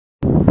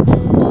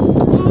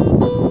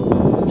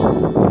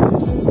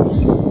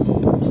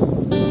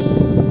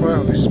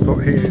Well, this spot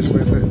here is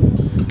where the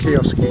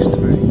kiosk used to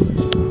be.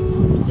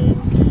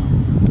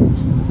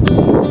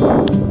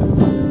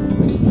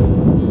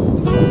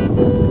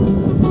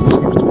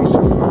 Seems to be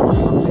some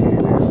apartments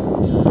here now.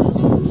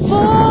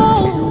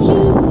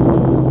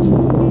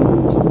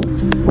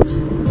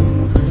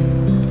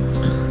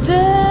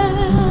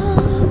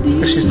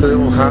 This is the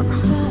little hut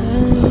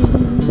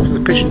for the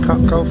Pigeon Cup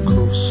golf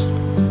course.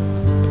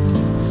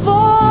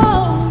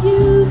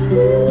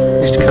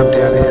 Used to come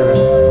down here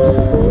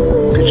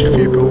and pitch a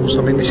few balls. I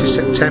mean, this is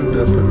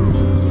September, but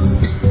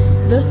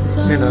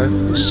you know,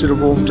 it's still a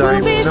warm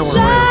day with no one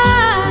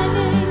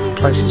around. The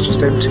place is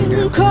just empty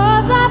now.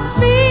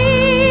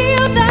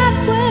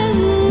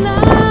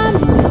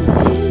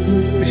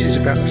 This is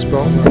about the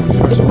spot where I'm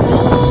supposed to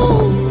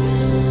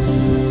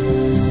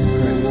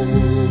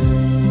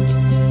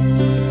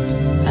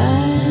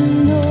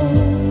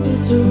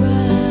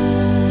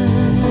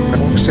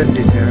I'm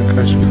extending now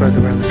because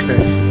further around the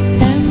cliff.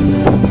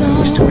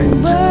 Used to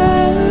end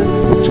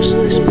just at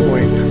this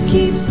point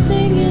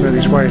where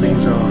these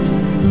railings are.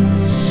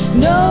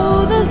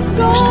 Used to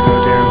go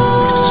down,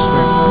 used to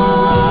swim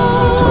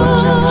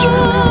times in this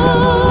railing.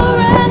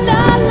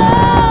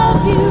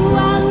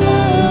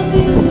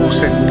 All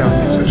said and done,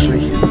 it's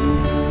actually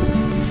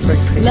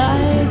very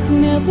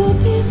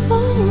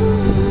peaceful.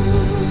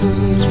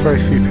 There's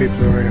very few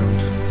people around.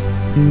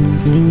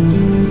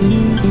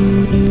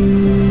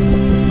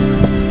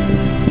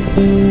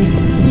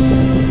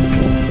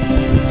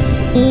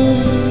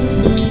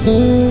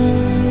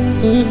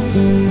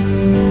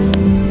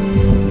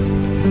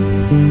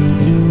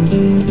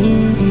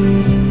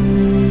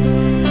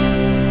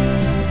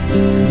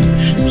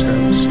 Ships out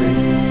at sea.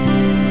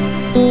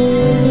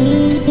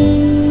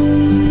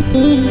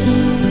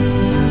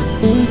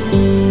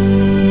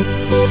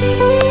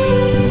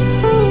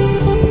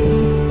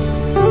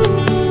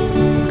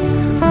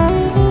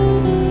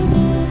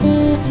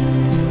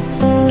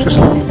 Just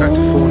looking back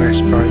to Forness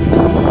Bay.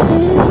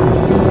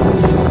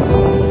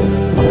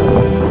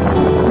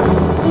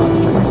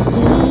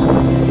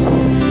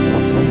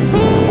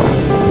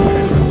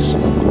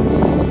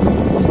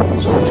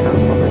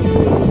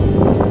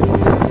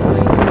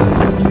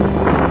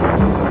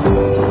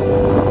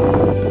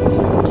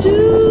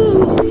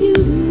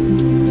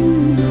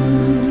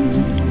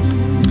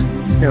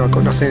 Yeah, I've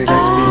got nothing against the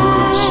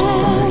immigrants,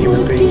 they're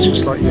human beings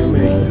just like you and me.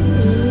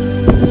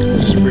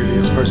 Just really,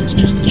 I suppose it's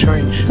just the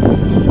change.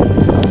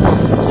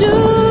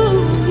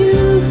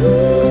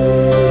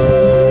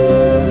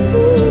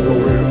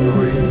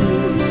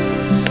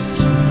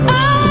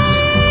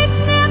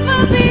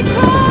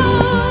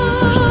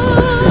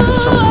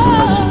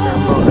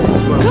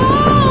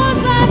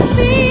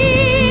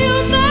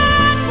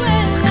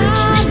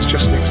 This is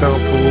just an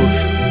example of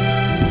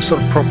the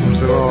sort of problems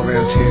there are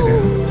around here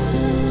now.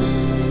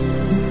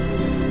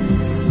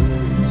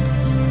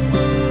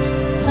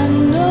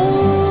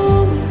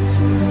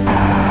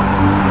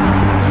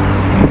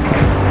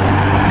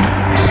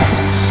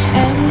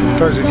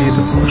 Those of you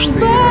that watch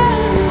the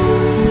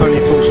Only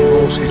Fools and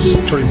Horses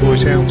Jolly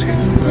Boys outing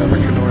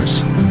recognise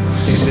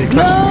these are a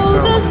classic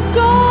example.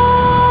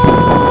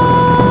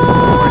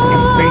 I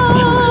think I'm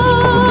sure this was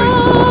probably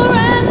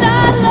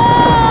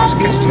his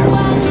guest house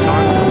at this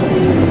time.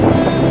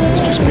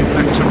 It's just been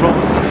left to rot.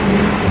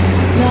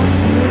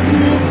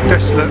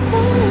 Desolate.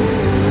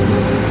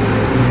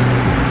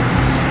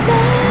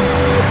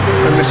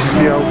 And this is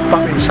the old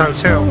Butlins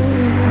Hotel,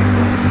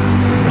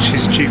 which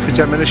is due for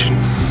demolition.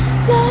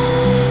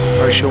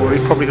 Very shortly,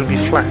 probably going to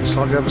be flats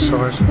like the other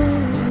side.